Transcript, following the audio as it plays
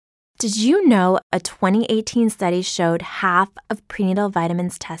Did you know a 2018 study showed half of prenatal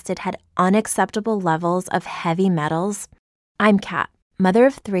vitamins tested had unacceptable levels of heavy metals? I'm Kat, mother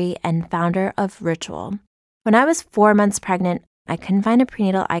of 3 and founder of Ritual. When I was 4 months pregnant, I couldn't find a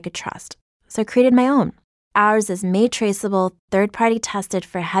prenatal I could trust, so I created my own. Ours is made traceable, third-party tested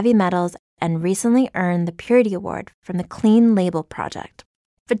for heavy metals, and recently earned the Purity Award from the Clean Label Project.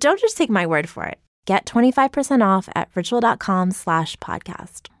 But don't just take my word for it. Get 25% off at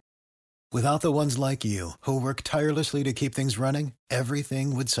ritual.com/podcast. Without the ones like you, who work tirelessly to keep things running,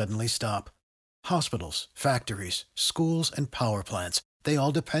 everything would suddenly stop. Hospitals, factories, schools, and power plants, they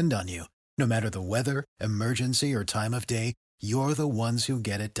all depend on you. No matter the weather, emergency, or time of day, you're the ones who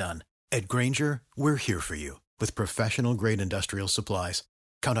get it done. At Grainger, we're here for you with professional-grade industrial supplies.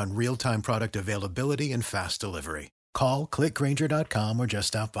 Count on real-time product availability and fast delivery. Call, click Grainger.com, or just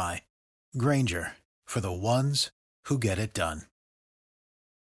stop by. Grainger, for the ones who get it done.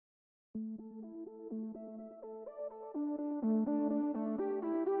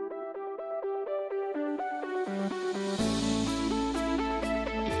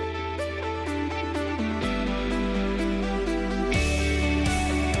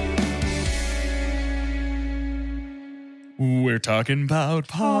 We're talking about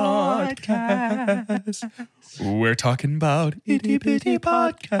podcasts. We're talking about itty bitty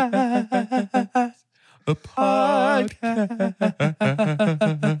podcast. A podcast.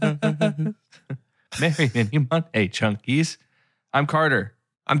 Merry Mini Monday, Chunkies. I'm Carter.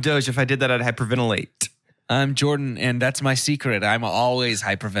 I'm Doge. If I did that, I'd hyperventilate. I'm Jordan, and that's my secret. I'm always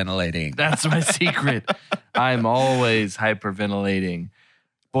hyperventilating. That's my secret. I'm always hyperventilating.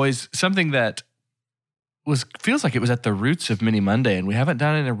 Boys, something that feels like it was at the roots of Mini Monday, and we haven't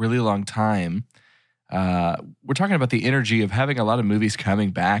done it in a really long time. We're talking about the energy of having a lot of movies coming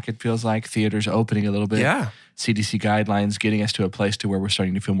back. It feels like theaters opening a little bit. Yeah. CDC guidelines getting us to a place to where we're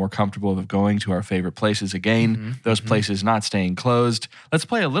starting to feel more comfortable of going to our favorite places again. Those places not staying closed. Let's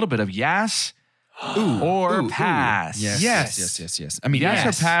play a little bit of Yes or Pass. Yes. I mean, Yes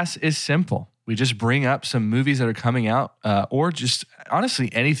or Pass is simple. We just bring up some movies that are coming out, or just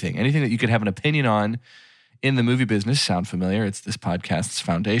honestly anything that you could have an opinion on in the movie business. Sound familiar? It's this podcast's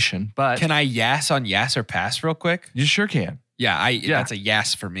foundation. But can I on yes or pass real quick? You sure can. Yeah, that's a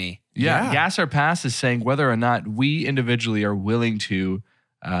yes for me. Yeah. Yes or Pass is saying whether or not we individually are willing to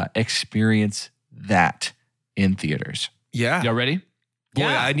experience that in theaters. Yeah. Y'all ready? Boy,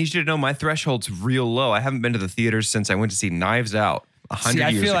 I need you to know my threshold's real low. I haven't been to the theaters since I went to see Knives Out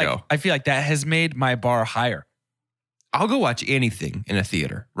 100 years ago. I feel like that has made my bar higher. I'll go watch anything in a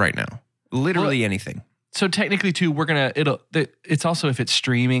theater right now. Literally anything. So technically, too, it's also if it's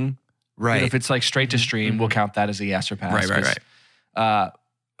streaming, right? If it's like straight to stream, we'll count that as a yes or pass. Right.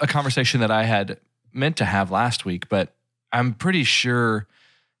 A conversation that I had meant to have last week, but I'm pretty sure,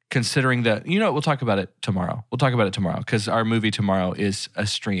 considering that, we'll talk about it tomorrow. Because our movie tomorrow is a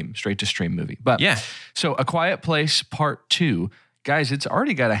straight to stream movie. But yeah. So A Quiet Place Part 2, guys, it's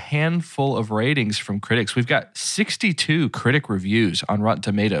already got a handful of ratings from critics. We've got 62 critic reviews on Rotten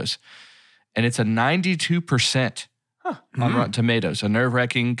Tomatoes. And it's a 92% on Rotten Tomatoes. A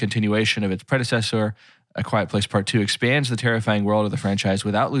nerve-wracking continuation of its predecessor, A Quiet Place Part 2, expands the terrifying world of the franchise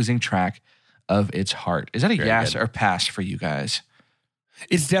without losing track of its heart. Is that a yes or pass for you guys?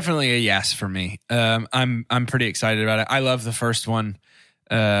 It's definitely a yes for me. I'm pretty excited about it. I love the first one.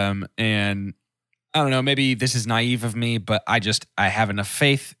 And I don't know, maybe this is naive of me, but I have enough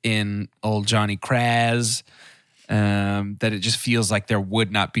faith in old Johnny Kraz that it just feels like there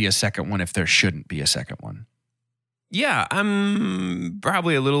would not be a second one if there shouldn't be a second one. Yeah, I'm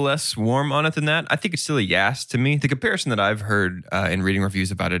probably a little less warm on it than that. I think it's still a yes to me. The comparison that I've heard in reading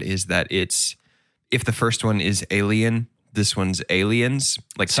reviews about it is that if the first one is Alien, this one's Aliens.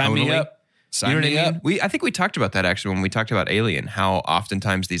 Like Sign tonally. me up. You know what I mean? I think we talked about that actually when we talked about Alien, how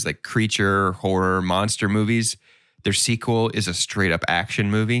oftentimes these like creature, horror, monster movies, their sequel is a straight up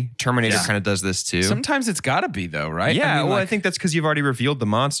action movie. Terminator kind of does this too. Sometimes it's got to be though, right? Yeah, I think that's because you've already revealed the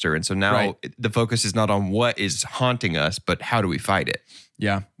monster. And so now the focus is not on what is haunting us, but how do we fight it?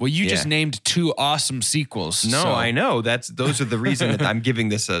 Yeah. Well, you just named 2 awesome sequels. No, I know. Those are the reason that I'm giving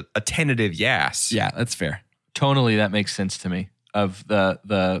this a tentative yes. Yeah, that's fair. Tonally, that makes sense to me, of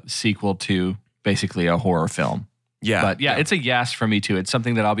the sequel to basically a horror film. Yeah. But it's a yes for me too. It's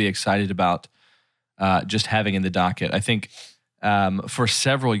something that I'll be excited about just having in the docket. I think for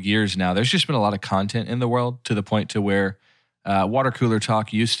several years now, there's just been a lot of content in the world to the point to where water cooler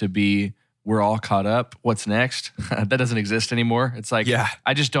talk used to be, we're all caught up. What's next? That doesn't exist anymore. It's like,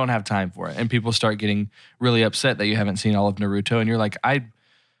 I just don't have time for it. And people start getting really upset that you haven't seen all of Naruto. And you're like, I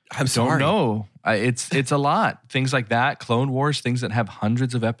I'm sorry. Don't know. It's a lot. Things like that, Clone Wars, things that have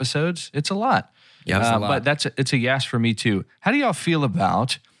hundreds of episodes. It's a lot. Yeah, it's a lot. But it's a yes for me too. How do y'all feel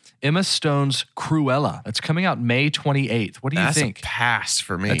about Emma Stone's Cruella? That's coming out May 28th. What do you think? That's a pass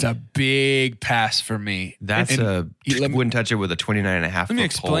for me. That's a big pass for me. That's wouldn't touch it with a 29.5 Let me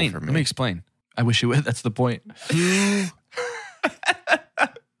explain. for me. Let me explain. I wish you would. That's the point.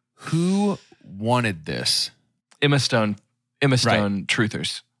 Who wanted this? Emma Stone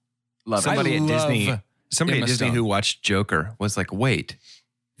truthers. Love Somebody it. at Disney, Emma Disney Stone. who watched Joker was like, wait,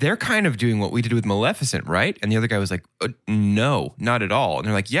 they're kind of doing what we did with Maleficent, right? And the other guy was like, no, not at all. And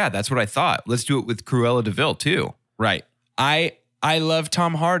they're like, yeah, that's what I thought. Let's do it with Cruella de Vil too. Right. I love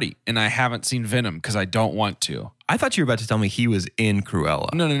Tom Hardy, and I haven't seen Venom because I don't want to. I thought you were about to tell me he was in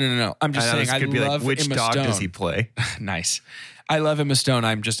Cruella. No. I'm just saying I love which Emma dog Stone. does he play? Nice. I love Emma Stone.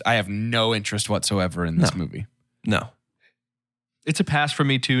 I have no interest whatsoever in this movie. No. It's a pass for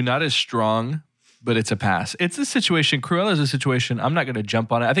me too. Not as strong, but it's a pass. It's a situation. Cruella is a situation. I'm not going to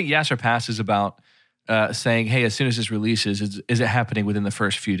jump on it. I think yes or pass is about saying, hey, as soon as this releases, is it happening within the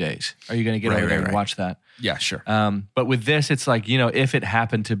first few days? Are you going to get over there and watch that? Yeah, sure. But with this, it's like, if it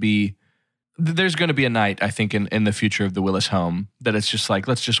happened to be, there's going to be a night, I think, in the future of the Willis home that it's just like,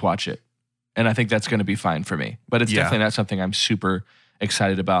 let's just watch it. And I think that's going to be fine for me. But it's definitely not something I'm super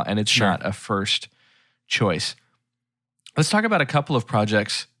excited about. And it's not a first choice. Let's talk about a couple of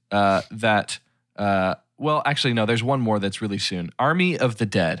projects that, well, actually, no, there's one more that's really soon. Army of the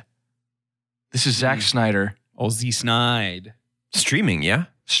Dead. This is Zack Snyder. Oh, Z Snide. Streaming, yeah?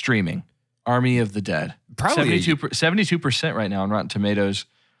 Streaming. Army of the Dead. Probably 72% right now on Rotten Tomatoes.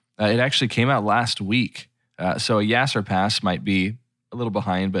 It actually came out last week. So a yes or pass might be a little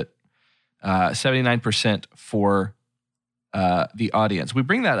behind, but 79% for the audience. We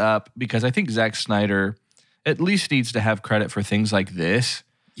bring that up because I think Zack Snyder at least needs to have credit for things like this.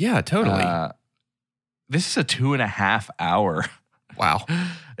 Yeah, totally. This is a 2.5 hour. Wow.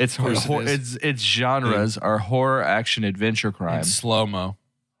 It's Of course it is. its genres are horror, action, adventure, crime. Slow mo.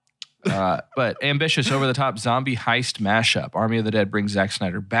 But ambitious, over the top zombie heist mashup. Army of the Dead brings Zack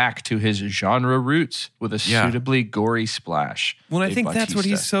Snyder back to his genre roots with a suitably gory splash. Well, I Dave think that's what Bautista.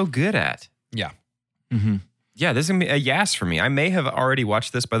 he's so good at. Yeah. Mm-hmm. Yeah, this is going to be a yes for me. I may have already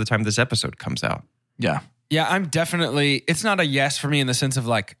watched this by the time this episode comes out. Yeah. Yeah, I'm definitely, it's not a yes for me in the sense of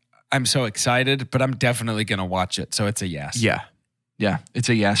like, I'm so excited, but I'm definitely going to watch it. So it's a yes. Yeah. Yeah, it's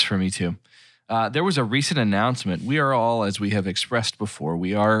a yes for me too. There was a recent announcement. We are all, as we have expressed before,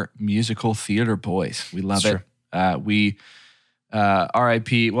 we are musical theater boys. We love it. We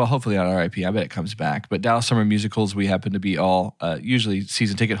RIP, well, hopefully not RIP. I bet it comes back. But Dallas Summer Musicals, we happen to be all usually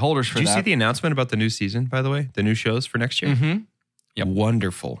season ticket holders for that. Did you see the announcement about the new season, by the way? The new shows for next year? Mm-hmm. Yep.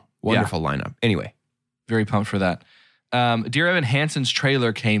 Wonderful lineup. Anyway. Very pumped for that. Dear Evan Hansen's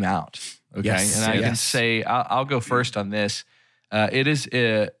trailer came out. Okay. Yes, and I can say, I'll go first on this. It is,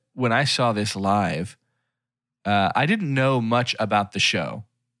 when I saw this live, I didn't know much about the show.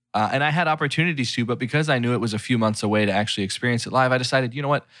 And I had opportunities to, but because I knew it was a few months away to actually experience it live, I decided, you know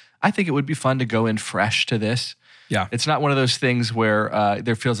what? I think it would be fun to go in fresh to this. Yeah. It's not one of those things where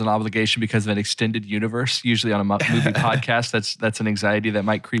there feels an obligation because of an extended universe. Usually on a movie podcast, that's an anxiety that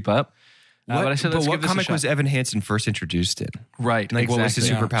might creep up. But I said, let's give what this a comic shot. was Evan Hansen first introduced in? Right. Like, what was his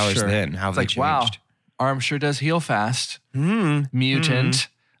exactly. superpowers Sure. then? How have they Like, changed? wow, arm sure does heal fast. Mutant.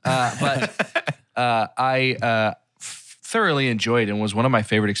 But I thoroughly enjoyed and was one of my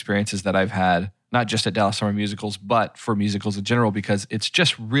favorite experiences that I've had, not just at Dallas Summer Musicals, but for musicals in general, because it's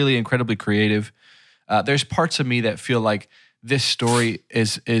just really incredibly creative. There's parts of me that feel like this story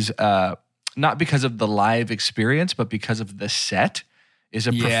is not because of the live experience, but because of the set is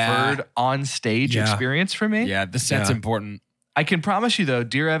a preferred on-stage experience for me. Yeah, the set's important. I can promise you, though,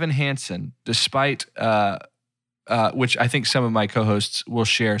 Dear Evan Hansen, despite which I think some of my co-hosts will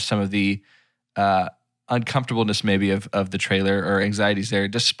share some of the uncomfortableness maybe of the trailer or anxieties there,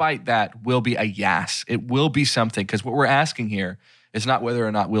 despite that, will be a yes. It will be something, because what we're asking here is not whether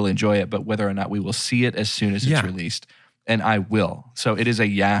or not we'll enjoy it, but whether or not we will see it as soon as it's released. And I will. So it is a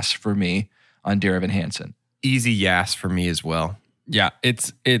yes for me on Dear Evan Hansen. Easy yes for me as well. Yeah,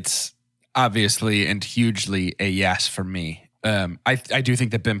 it's obviously and hugely a yes for me. I do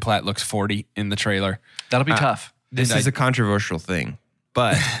think that Ben Platt looks 40 in the trailer. That'll be tough. This is a controversial thing,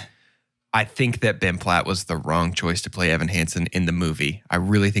 but I think that Ben Platt was the wrong choice to play Evan Hansen in the movie. I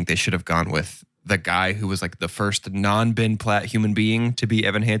really think they should have gone with the guy who was like the first non-Ben Platt human being to be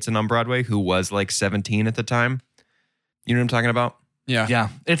Evan Hansen on Broadway, who was like 17 at the time. You know what I'm talking about? Yeah. Yeah,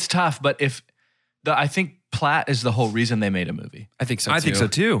 it's tough, but I think Platt is the whole reason they made a movie. I think so too. I think so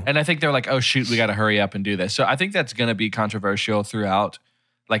too. And I think they're like, oh shoot, we got to hurry up and do this. So I think that's going to be controversial throughout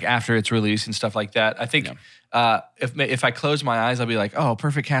like after it's released and stuff like that. I think if I close my eyes, I'll be like, oh,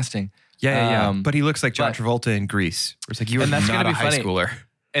 perfect casting. Yeah. But he looks like John Travolta in Grease. It's like you are not a high schooler.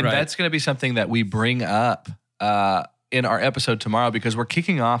 And that's going to be something that we bring up in our episode tomorrow, because we're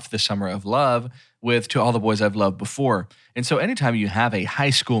kicking off the Summer of Love with To All the Boys I've Loved Before. And so anytime you have a high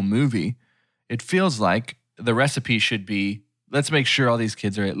school movie, it feels like the recipe should be, let's make sure all these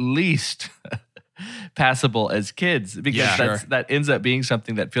kids are at least passable as kids, because that ends up being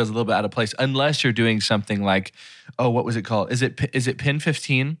something that feels a little bit out of place, unless you're doing something like, oh, what was it called? Is it Pin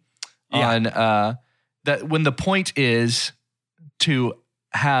 15? On that, when the point is to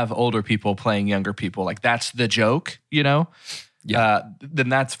have older people playing younger people, like that's the joke, then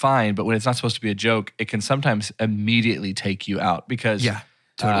that's fine. But when it's not supposed to be a joke, it can sometimes immediately take you out, because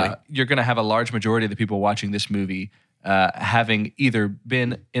totally. You're going to have a large majority of the people watching this movie having either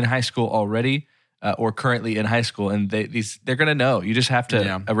been in high school already or currently in high school, and they're going to know. You just have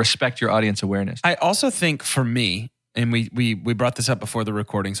to respect your audience awareness. I also think for me, and we brought this up before the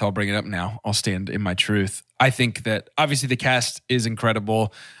recording, so I'll bring it up now. I'll stand in my truth. I think that obviously the cast is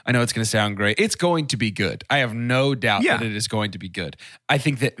incredible. I know it's going to sound great. It's going to be good. I have no doubt that it is going to be good. I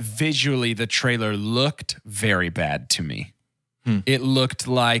think that visually the trailer looked very bad to me. It looked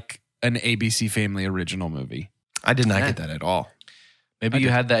like an ABC Family original movie. I did not get that at all. Maybe you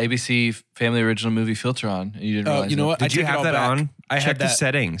had the ABC Family original movie filter on and you didn't realize you know what? Did you have that on? Check the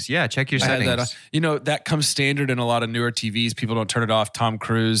settings. Yeah, check your settings. That comes standard in a lot of newer TVs. People don't turn it off. Tom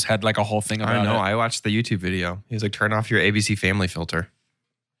Cruise had like a whole thing about it. I know. I watched the YouTube video. He was like, turn off your ABC Family filter.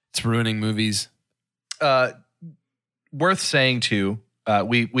 It's ruining movies. Worth saying too,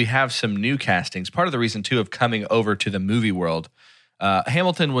 we have some new castings. Part of the reason too of coming over to the movie world,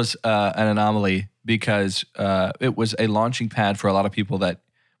 Hamilton was an anomaly because it was a launching pad for a lot of people that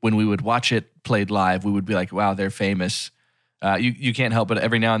when we would watch it played live, we would be like, wow, they're famous. You can't help but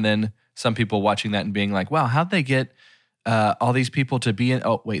every now and then some people watching that and being like, wow, how'd they get all these people to be in?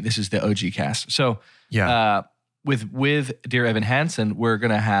 Oh, wait, this is the OG cast. So with Dear Evan Hansen, we're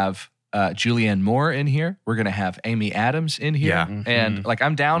going to have Julianne Moore in here. We're going to have Amy Adams in here. Yeah. And like,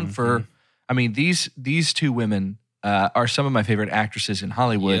 I'm down for, I mean, these two women are some of my favorite actresses in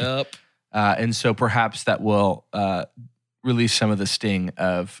Hollywood. Yep. And so perhaps that will release some of the sting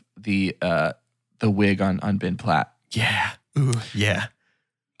of the wig on Ben Platt. Yeah. Ooh, yeah.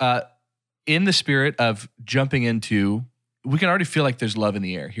 In the spirit of jumping into, we can already feel like there's love in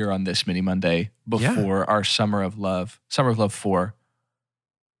the air here on this Mini Monday before our Summer of Love 4,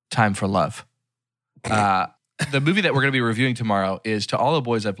 Time for Love. The movie that we're going to be reviewing tomorrow is To All the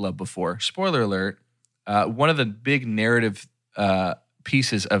Boys I've Loved Before. Spoiler alert. One of the big narrative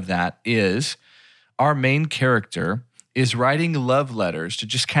pieces of that is our main character is writing love letters to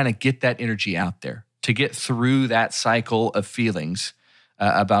just kind of get that energy out there, to get through that cycle of feelings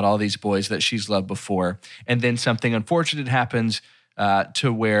about all these boys that she's loved before. And then something unfortunate happens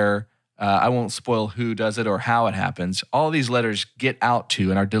to where I won't spoil who does it or how it happens. All these letters get out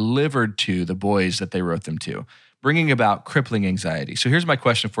to and are delivered to the boys that they wrote them to, bringing about crippling anxiety. So here's my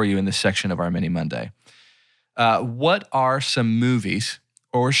question for you in this section of our Mini Monday. What are some movies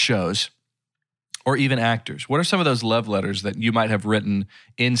or shows or even actors? What are some of those love letters that you might have written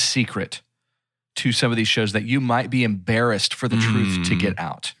in secret to some of these shows that you might be embarrassed for the truth to get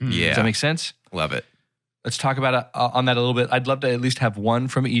out? Yeah. Does that make sense? Love it. Let's talk about on that a little bit. I'd love to at least have one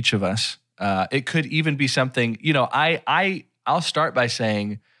from each of us. It could even be something, I'll start by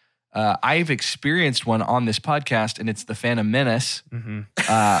saying I've experienced one on this podcast, and it's the Phantom Menace.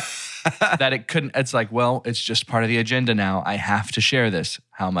 That it's like, well, it's just part of the agenda now. I have to share this,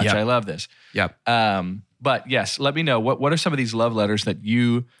 how much I love this. Yep. But yes, let me know. What are some of these love letters that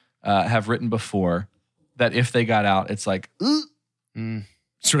you have written before that if they got out, it's like,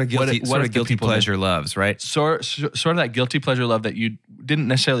 Sort of guilty pleasure loves, right? Sort of that guilty pleasure love that you didn't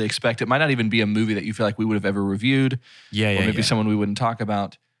necessarily expect. It might not even be a movie that you feel like we would have ever reviewed. Or maybe someone we wouldn't talk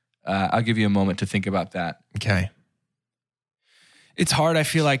about. I'll give you a moment to think about that. Okay. It's hard. I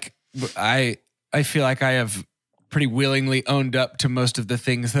feel like I have pretty willingly owned up to most of the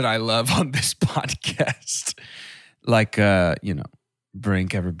things that I love on this podcast. Like,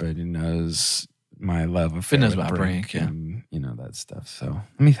 Brink, everybody knows my love of Brink, yeah. And, that stuff. So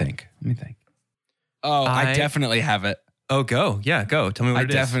let me think. Oh, I definitely have it. Oh, go. Yeah, go. Tell me what it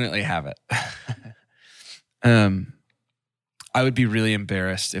is. I definitely have it. I would be really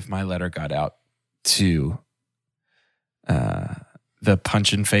embarrassed if my letter got out to the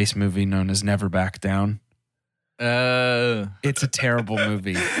Punch and Face movie known as Never Back Down. It's a terrible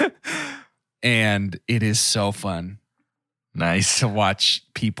movie. And it is so fun. Nice to watch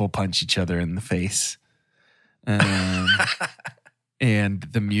people punch each other in the face. and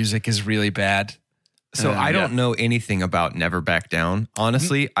the music is really bad. So I don't know anything about Never Back Down.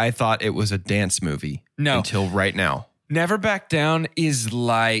 Honestly, I thought it was a dance movie. No. Until right now. Never Back Down is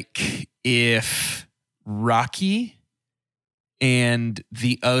like if Rocky and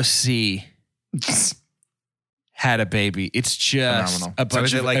the OC had a baby. It's just Phenomenal. a bunch So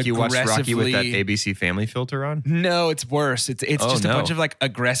is it of like you watched Rocky with that aggressively- ABC Family filter on? No, it's worse. It's Oh, just a no. bunch of like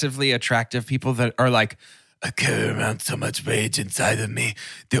aggressively attractive people that are like, I carry around so much rage inside of me.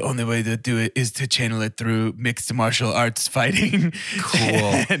 The only way to do it is to channel it through mixed martial arts fighting. Cool.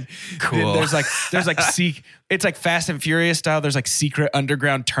 And Cool. There's like it's like Fast and Furious style. There's like secret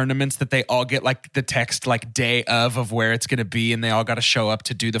underground tournaments that they all get like the text like day of where it's gonna be, and they all got to show up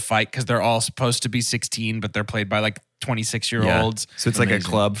to do the fight because they're all supposed to be 16, but they're played by like 26-year-olds. So it's like a Amazing.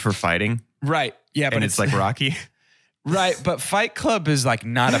 club for fighting. Right. Yeah, but And it's like Rocky. right, but Fight Club is like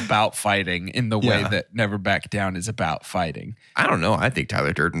not about fighting in the way Yeah. that Never Back Down is about fighting. I don't know. I think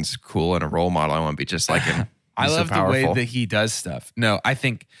Tyler Durden's cool and a role model. I want to be just like him. I He's so love the way powerful. that he does stuff. No, I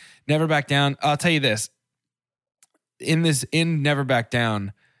think Never Back Down. I'll tell you this. In Never Back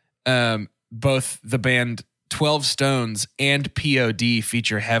Down, both the band 12 Stones and POD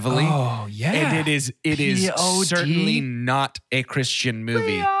feature heavily. Oh, yeah. And it is POD? certainly not a Christian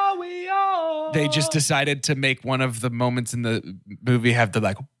movie. They just decided to make one of the moments in the movie have the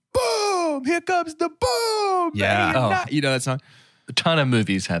like, boom, here comes the boom. Yeah. banging Oh. night. You know that song? A ton of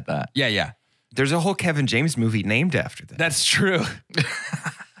movies had that. Yeah. There's a whole Kevin James movie named after that. That's true.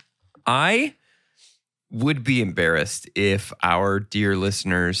 I would be embarrassed if our dear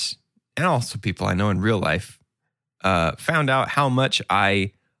listeners and also people I know in real life found out how much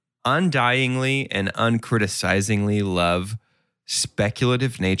I undyingly and uncriticizingly love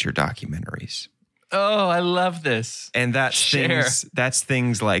speculative nature documentaries. Oh, I love this. And that's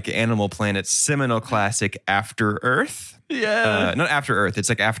things like Animal Planet's seminal classic After Earth. Yeah. Not After Earth. It's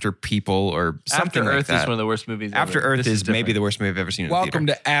like After People or something After like Earth that. is one of the worst movies After ever. Earth This is maybe different. the worst movie I've ever seen in Welcome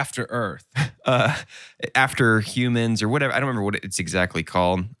theater. to After Earth. After Humans or whatever. I don't remember what it's exactly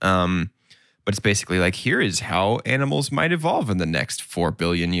called. But it's basically like, here is how animals might evolve in the next 4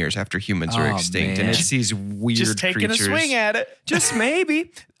 billion years after humans are Oh, extinct. man. And it's these weird Just taking creatures. a swing at it. Just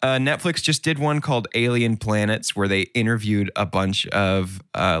maybe. Netflix just did one called Alien Planets where they interviewed a bunch of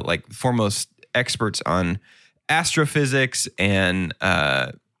like foremost experts on astrophysics and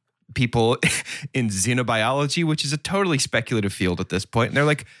people in xenobiology, which is a totally speculative field at this point. And they're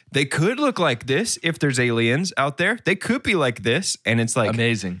like, they could look like this if there's aliens out there. They could be like this. And it's like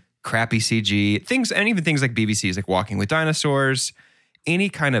Amazing. crappy CG things, and even things like BBC's like Walking with Dinosaurs, any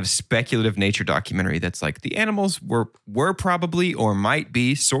kind of speculative nature documentary that's like the animals were probably or might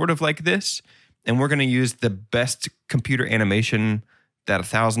be sort of like this, and we're going to use the best computer animation that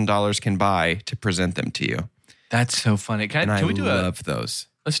 $1,000 can buy to present them to you. That's so funny. Can And I we do love those.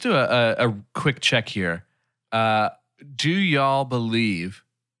 let's do a quick check here. Do y'all believe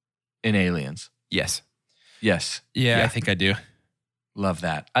in aliens? Yes. Yes. Yeah, Yeah. I think I do. Love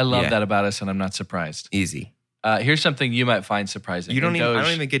that. I love Yeah. that about us, and I'm not surprised. Easy. Here's something you might find surprising. You don't And even, I Doge,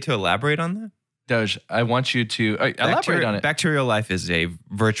 don't even get to elaborate on that. Doge, I want you to elaborate on it. Bacterial life is a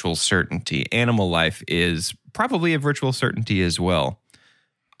virtual certainty. Animal life is probably a virtual certainty as well.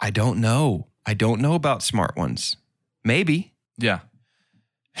 I don't know. I don't know about smart ones. Maybe. Yeah,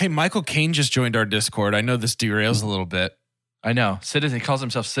 Hey, Michael Caine just joined our Discord. I know this derails a little bit. I know. Citizen. He calls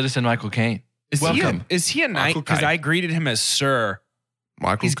himself Citizen Michael Caine. Welcome. Is he a knight? Michael Because Caine. I greeted him as Sir.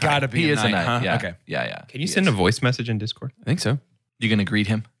 Michael He's Caine. got to be He a is knight, a knight. huh? Yeah. Okay. Yeah. Can you send a voice message in Discord? I think so. You gonna greet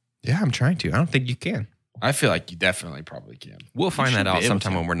him? Yeah, I'm trying to. I don't think you can. I feel like you definitely probably can. We'll find should that be out able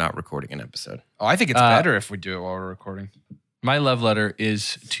sometime to. when we're not recording an episode. Oh, I think it's better if we do it while we're recording. My love letter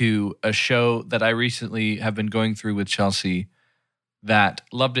is to a show that I recently have been going through with Chelsea that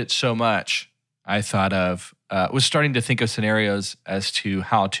loved it so much. I thought of, was starting to think of scenarios as to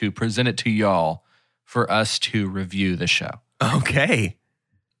how to present it to y'all for us to review the show. Okay.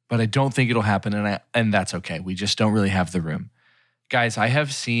 But I don't think it'll happen, and that's okay. We just don't really have the room. Guys, I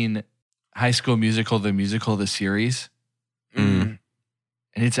have seen High School Musical, the series, Mm.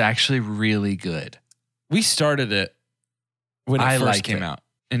 and it's actually really good. We started it when it I first liked came it. out,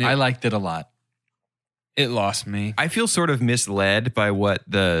 and I liked it a lot. it lost me. I feel sort of misled by what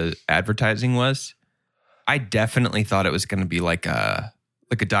the advertising was. I definitely thought it was going to be like a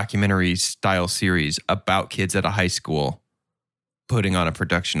documentary style series about kids at a high school putting on a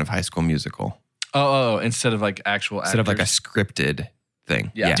production of High School Musical Oh, instead of like actual instead of like a actors. scripted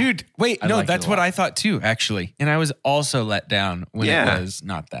thing. Yeah. Dude, wait, I no, liked it that's a what lot. I thought too, actually. And I was also let down when Yeah. it was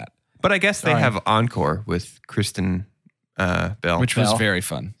not that, But I guess they Sorry. have Encore with Kristen Bell. which was Bell. very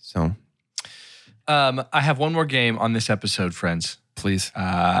fun. So I have one more game on this episode, friends. please.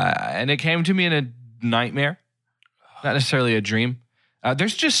 And it came to me in a nightmare, not necessarily a dream.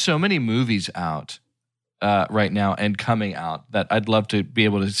 There's just so many movies out right now and coming out that I'd love to be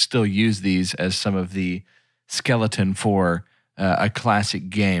able to still use these as some of the skeleton for a classic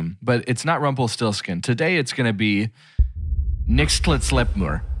game. But it's not Rumpelstiltskin. Today it's going to be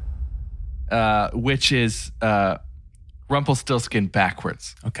Nixtlitslepmur, which is Rumpelstiltskin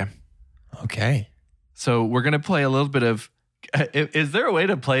backwards. Okay. So we're going to play a little bit of... Is there a way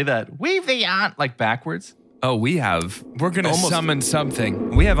to play that? Weave the yarn like backwards? Oh, We're going to summon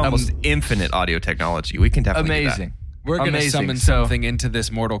something. We have almost infinite audio technology. We can definitely do that. Amazing. We're going to summon So- something into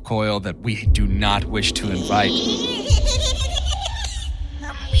this mortal coil that we do not wish to invite.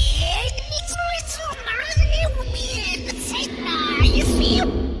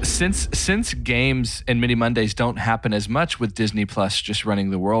 Since games and Mini Mondays don't happen as much with Disney Plus just running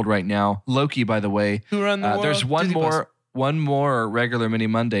the world right now, Loki, by the way, Who run the world? there's Disney Plus. one more regular Mini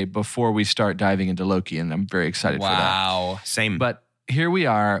Monday before we start diving into Loki, and I'm very excited for that. Wow. Same. But here we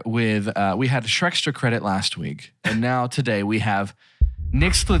are with we had Shrekster credit last week, and now today we have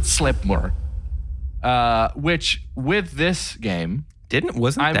Nixtlitslepmur, which with this game. didn't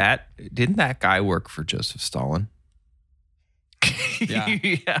that guy work for Joseph Stalin? Yeah.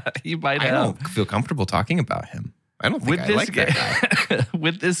 Yeah, you might I have. don't feel comfortable talking about him. I don't think With I this like that guy.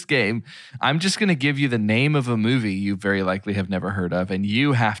 with this game, I'm just going to give you the name of a movie you very likely have never heard of, and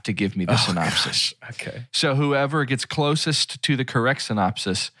you have to give me the synopsis. Okay. So whoever gets closest to the correct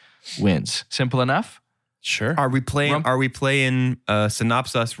synopsis wins. Simple enough? Sure. Are we playing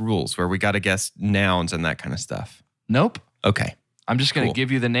synopsis rules where we got to guess nouns and that kind of stuff? Nope. Okay. I'm just going to Cool.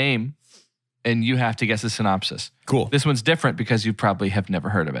 give you the name, and you have to guess the synopsis. Cool. This one's different because you probably have never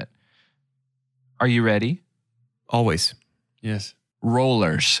heard of it. Are you ready? Always. Yes.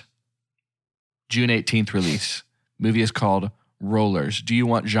 Rollers. June 18th release. Movie is called Rollers. Do you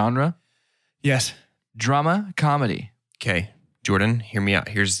want genre? Yes. Drama, comedy. Okay. Jordan, hear me out.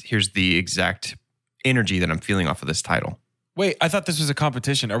 Here's the exact energy that I'm feeling off of this title. Wait, I thought this was a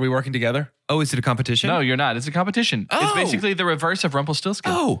competition. Are we working together? Oh, is it a competition? No, you're not. It's a competition. It's Oh. basically the reverse of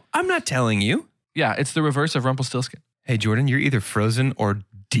Rumpelstiltskin. Oh, I'm not telling you. Yeah, it's the reverse of Rumpelstiltskin. Hey, Jordan, you're either frozen or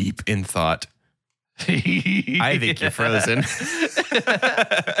deep in thought. I think you're frozen.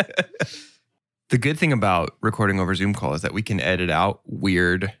 The good thing about recording over Zoom call is that we can edit out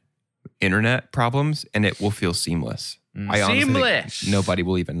weird internet problems and it will feel seamless. I honestly think Seamless. nobody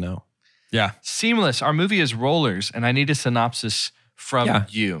will even know. Yeah. Seamless. Our movie is Rollers, and I need a synopsis from Yeah.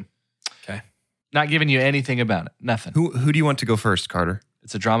 you. Okay. Not giving you anything about it. Nothing. Who do you want to go first, Carter?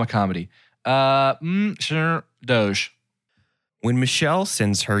 It's a drama comedy. Sure. Doge. When Michelle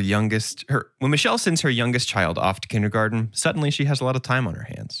sends her youngest child off to kindergarten, suddenly she has a lot of time on her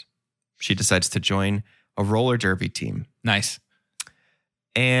hands. She decides to join a roller derby team Nice.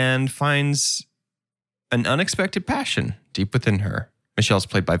 and finds an unexpected passion deep within her. Michelle's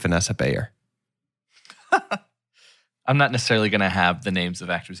played by Vanessa Bayer. I'm not necessarily going to have the names of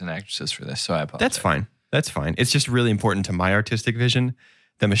actors and actresses for this, so I apologize. That's fine. That's fine. It's just really important to my artistic vision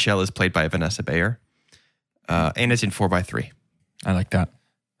that Michelle is played by Vanessa Bayer. And it's in 4x3. I like that.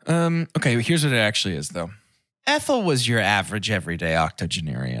 Okay, here's what it actually is, though. Ethel was your average everyday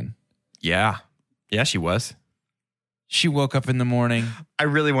octogenarian. Yeah. Yeah, she was. She woke up in the morning. I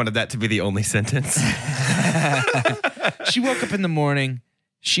really wanted that to be the only sentence. She woke up in the morning.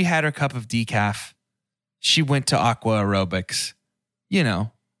 She had her cup of decaf. She went to aqua aerobics. You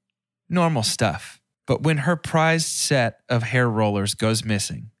know, normal stuff. But when her prized set of hair rollers goes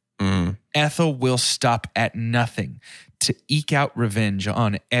missing, Ethel will stop at nothing to eke out revenge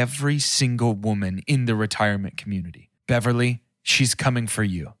on every single woman in the retirement community. Beverly, she's coming for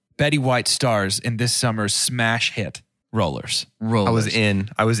you. Betty White stars in this summer's smash hit, Rollers. Rollers.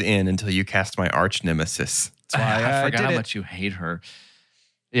 I was in until you cast my arch nemesis. That's why I forgot did how it. much you hate her.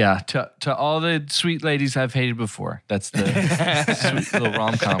 Yeah, to all the sweet ladies I've hated before. That's the sweet little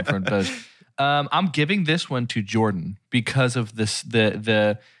rom-com from Doge. I'm giving this one to Jordan because of this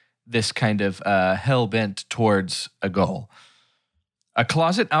this kind of hell bent towards a goal. A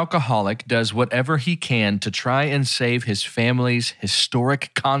closet alcoholic does whatever he can to try and save his family's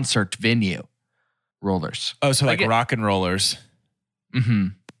historic concert venue. Rollers. Oh, so like Again- rock and rollers.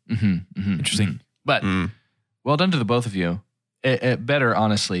 Interesting. But well done to the both of you. It better,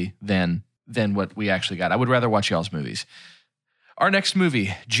 honestly, than what we actually got. I would rather watch y'all's movies. Our next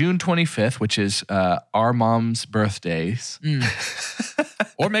movie, June 25th, which is our mom's birthdays.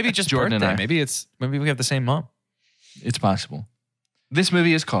 Or maybe just Jordan and birthday. I. Maybe we have the same mom. It's possible. This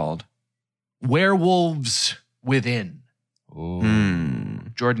movie is called Werewolves Within.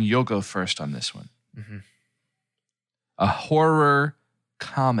 Jordan, you'll go first on this one. a horror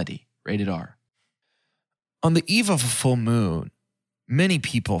comedy, rated R. On the eve of a full moon, many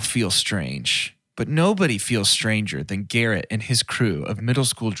people feel strange, but nobody feels stranger than Garrett and his crew of middle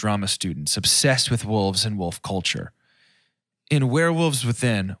school drama students obsessed with wolves and wolf culture. In Werewolves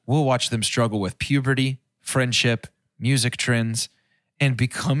Within, we'll watch them struggle with puberty, friendship, music trends, and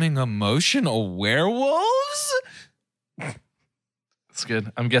becoming emotional werewolves? That's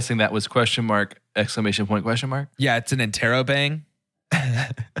good. I'm guessing that was question mark, exclamation point, question mark. Yeah, it's an interrobang.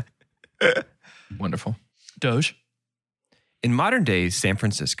 Wonderful. Doge. In modern day San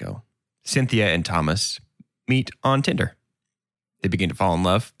Francisco, Cynthia and Thomas meet on Tinder. They begin to fall in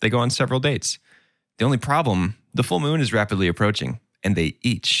love. They go on several dates. The only problem, the full moon is rapidly approaching, and they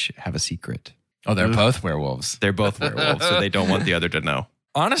each have a secret. Oh, they're both werewolves. They're both werewolves, so they don't want the other to know.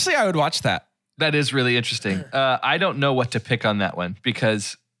 Honestly, I would watch that. That is really interesting. I don't know what to pick on that one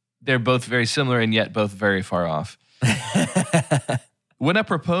because they're both very similar and yet both very far off. When a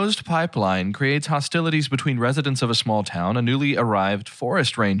proposed pipeline creates hostilities between residents of a small town, a newly arrived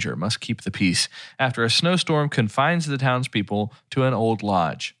forest ranger must keep the peace after a snowstorm confines the townspeople to an old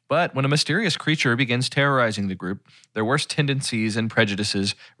lodge. But when a mysterious creature begins terrorizing the group, their worst tendencies and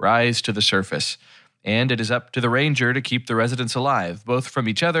prejudices rise to the surface. And it is up to the ranger to keep the residents alive, both from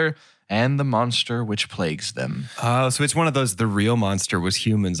each other and the monster which plagues them. Oh, so it's one of those the real monster was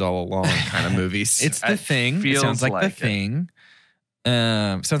humans all along kind of movies. It's The Thing. It feels sounds like like The Thing.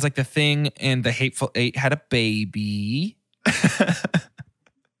 Sounds like The Thing and the Hateful Eight had a baby.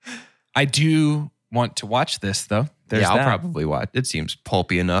 I do want to watch this, though. There's I'll that. probably watch. It seems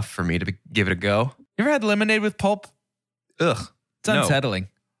pulpy enough for me to give it a go. You ever had lemonade with pulp? Ugh. It's No. unsettling.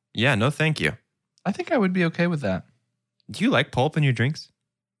 Yeah, no thank you. I think I would be okay with that. Do you like pulp in your drinks?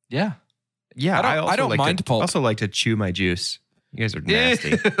 Yeah. Yeah, I don't mind pulp. I also like to chew my juice. You guys are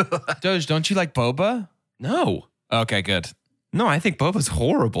nasty. Doge, don't you like boba? No. Okay, good. No, I think boba's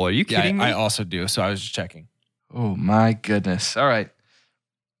horrible. Are you kidding me? I also do, so I was just checking. Oh, my goodness. All right.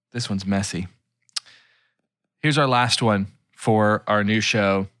 This one's messy. Here's our last one for our new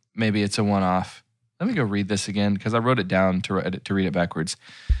show. Maybe it's a one-off. Let me go read this again because I wrote it down to read it backwards.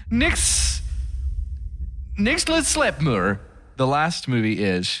 Nix Let's Slepmur. The last movie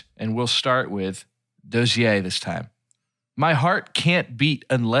is, and we'll start with Dozier this time. My Heart Can't Beat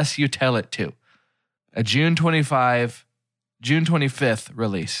Unless You Tell It To. A June 25th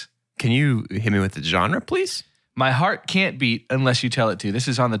release. Can you hit me with the genre, please? My Heart Can't Beat Unless You Tell It To. This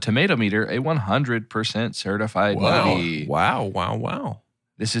is on the Tomato Meter, a 100% certified movie. Wow.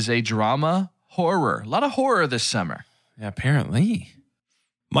 This is a drama horror. A lot of horror this summer. Yeah, apparently.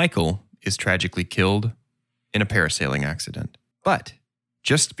 Michael is tragically killed in a parasailing accident. But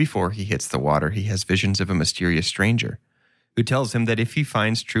just before he hits the water, he has visions of a mysterious stranger who tells him that if he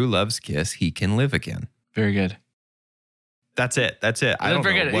finds true love's kiss, he can live again. Very good. That's it. I don't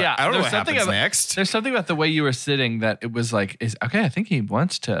know what happens next. There's something about the way you were sitting that it was like, I think he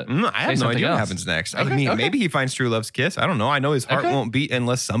wants to. I have no idea what happens next. I mean, maybe he finds true love's kiss. I don't know. I know his heart won't beat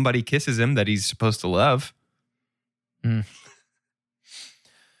unless somebody kisses him that he's supposed to love. Here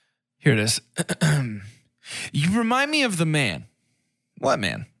it is. You remind me of the man. What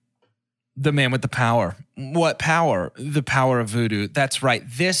man? The man with the power. What power? The power of voodoo. That's right.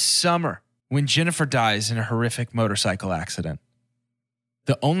 This summer, when Jennifer dies in a horrific motorcycle accident,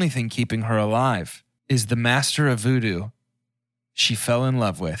 the only thing keeping her alive is the master of voodoo she fell in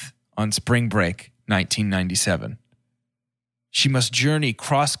love with on spring break 1997. She must journey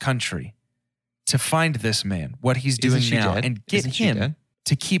cross country to find this man, what he's doing now, and get him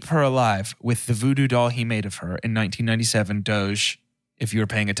to keep her alive with the voodoo doll he made of her in 1997. Doge, if you were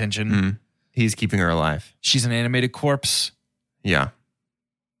paying attention. He's keeping her alive. She's an animated corpse. Yeah.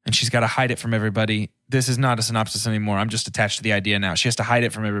 And she's got to hide it from everybody. This is not a synopsis anymore. I'm just attached to the idea now. She has to hide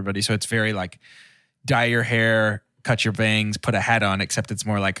it from everybody. So it's very like dye your hair, cut your bangs, put a hat on, except it's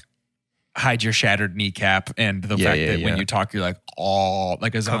more like hide your shattered kneecap and the fact that when you talk, you're like, oh,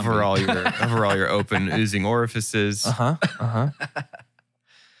 like a zombie. Cover all your open oozing orifices.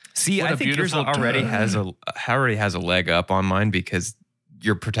 See, I think yours already has a leg up on mine because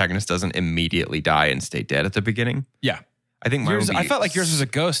your protagonist doesn't immediately die and stay dead at the beginning. Yeah. I think mine I felt like yours was a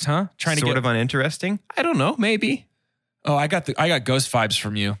ghost, huh? Sort of uninteresting. I don't know, maybe. Oh, I got ghost vibes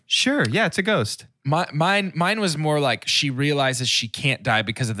from you. Sure, yeah, it's a ghost. Mine was more like she realizes she can't die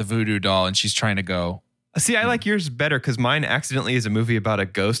because of the voodoo doll and she's trying to go. See, I like yours better because mine accidentally is a movie about a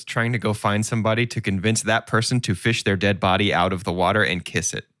ghost trying to go find somebody to convince that person to fish their dead body out of the water and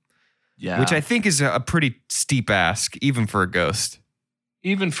kiss it. Yeah. Which I think is a pretty steep ask, even for a ghost.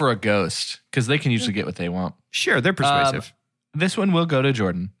 Even for a ghost, because they can usually get what they want. Sure, they're persuasive. This one will go to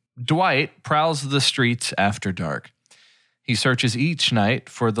Jordan. Dwight prowls the streets after dark. He searches each night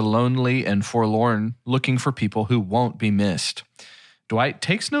for the lonely and forlorn, looking for people who won't be missed. Dwight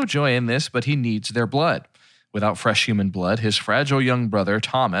takes no joy in this, but he needs their blood. Without fresh human blood, his fragile young brother,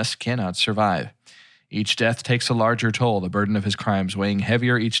 Thomas, cannot survive. Each death takes a larger toll, the burden of his crimes weighing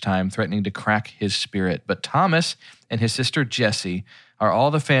heavier each time, threatening to crack his spirit. But Thomas and his sister Jessie are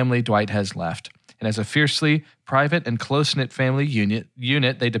all the family Dwight has left. And as a fiercely private and close-knit family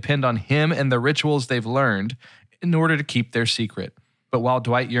unit, they depend on him and the rituals they've learned in order to keep their secret. But while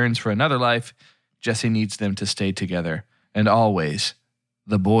Dwight yearns for another life, Jessie needs them to stay together. And always,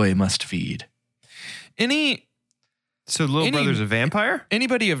 the boy must feed. So little brother's a vampire?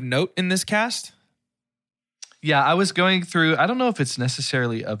 Anybody of note in this cast? Yeah, I was going through, I don't know if it's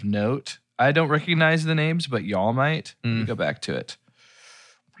necessarily of note. I don't recognize the names, but y'all might. Let me go back to it.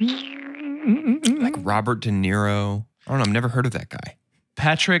 Like Robert De Niro. I don't know. I've never heard of that guy.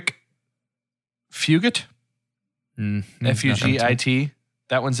 Patrick Fugit. Fugit.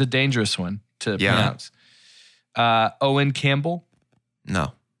 That one's a dangerous one to pronounce. Owen Campbell.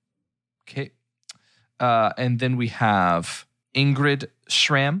 No. Okay. And then we have Ingrid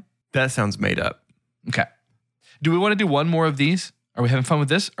Schramm. That sounds made up. Okay. Do we want to do one more of these? Are we having fun with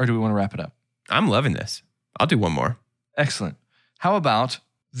this, or do we want to wrap it up? I'm loving this. I'll do one more. Excellent. How about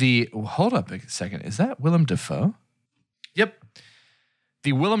hold up a second. Is that Willem Dafoe? Yep.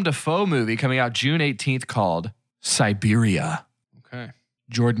 The Willem Dafoe movie coming out June 18th called Siberia. Okay.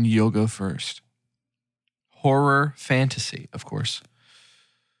 Jordan, you'll go first. Horror fantasy, of course.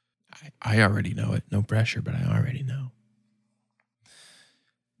 I already know it. No pressure, but I already know.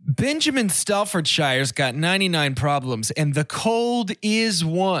 Benjamin Stalfordshire's got 99 problems, and the cold is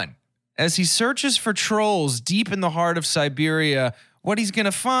one. As he searches for trolls deep in the heart of Siberia, what he's going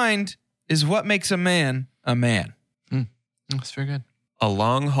to find is what makes a man a man. That's very good. A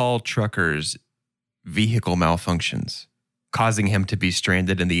long-haul trucker's vehicle malfunctions, causing him to be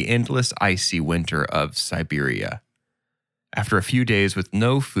stranded in the endless icy winter of Siberia. After a few days with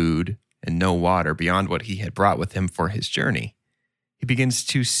no food and no water beyond what he had brought with him for his journey, he begins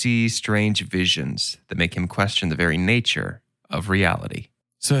to see strange visions that make him question the very nature of reality.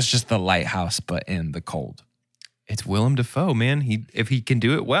 So it's just the lighthouse, but in the cold. It's Willem Dafoe, man. If he can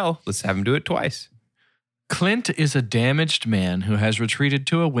do it well, let's have him do it twice. Clint is a damaged man who has retreated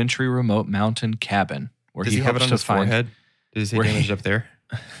to a wintry remote mountain cabin where Does he have it on his forehead? Does he say damaged up there?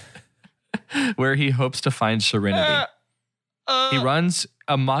 Where he hopes to find serenity. He runs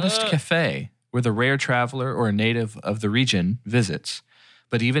a modest cafe where the rare traveler or a native of the region visits.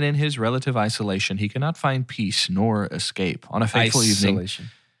 But even in his relative isolation, he cannot find peace nor escape. On a fateful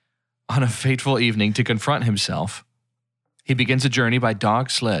evening to confront himself, he begins a journey by dog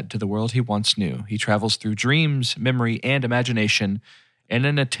sled to the world he once knew. He travels through dreams, memory, and imagination in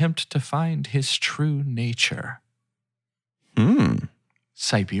an attempt to find his true nature.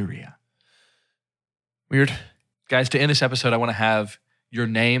 Siberia. Weird. Guys, to end this episode, I want to have your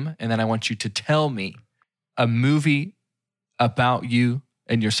name, and then I want you to tell me a movie about you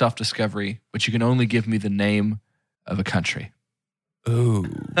and your self-discovery, but you can only give me the name of a country. Ooh.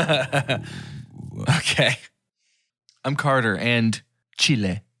 Okay. I'm Carter, and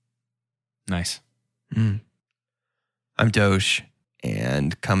Chile. Nice. I'm Doge,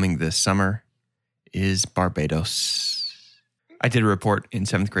 and coming this summer is Barbados. I did a report in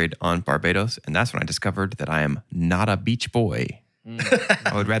 7th grade on Barbados, and that's when I discovered that I am not a beach boy.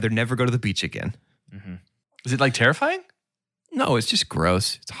 I would rather never go to the beach again. Is it like terrifying? No, it's just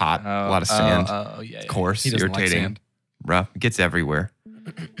gross. It's hot, a lot of sand. It's coarse, He doesn't like irritating, sand. rough. It gets everywhere.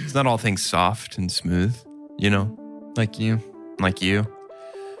 It's not all things soft and smooth, you know, Like you. like you.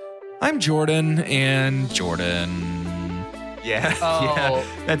 I'm Jordan, and Jordan. Yeah, Oh. yeah,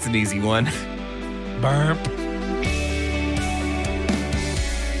 that's an easy one. Burp.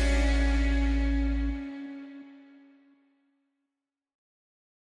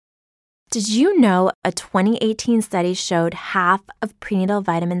 Did you know a 2018 study showed half of prenatal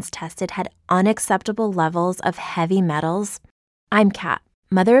vitamins tested had unacceptable levels of heavy metals? I'm Kat,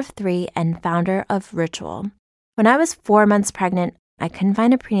 mother of 3 and founder of Ritual. When I was 4 months pregnant, I couldn't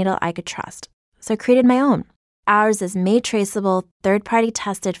find a prenatal I could trust, so I created my own. Ours is made traceable, third-party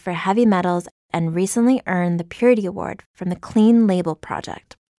tested for heavy metals, and recently earned the Purity Award from the Clean Label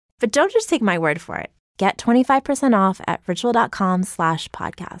Project. But don't just take my word for it. Get 25% off at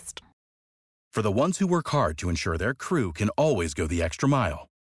ritual.com/podcast. For the ones who work hard to ensure their crew can always go the extra mile,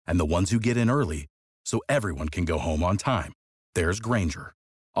 and the ones who get in early so everyone can go home on time, there's Grainger,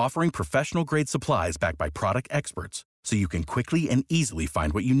 offering professional-grade supplies backed by product experts so you can quickly and easily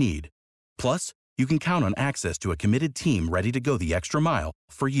find what you need. Plus, you can count on access to a committed team ready to go the extra mile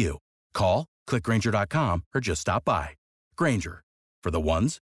for you. Call, click Grainger.com, or just stop by. Grainger, for the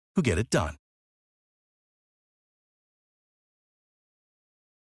ones who get it done.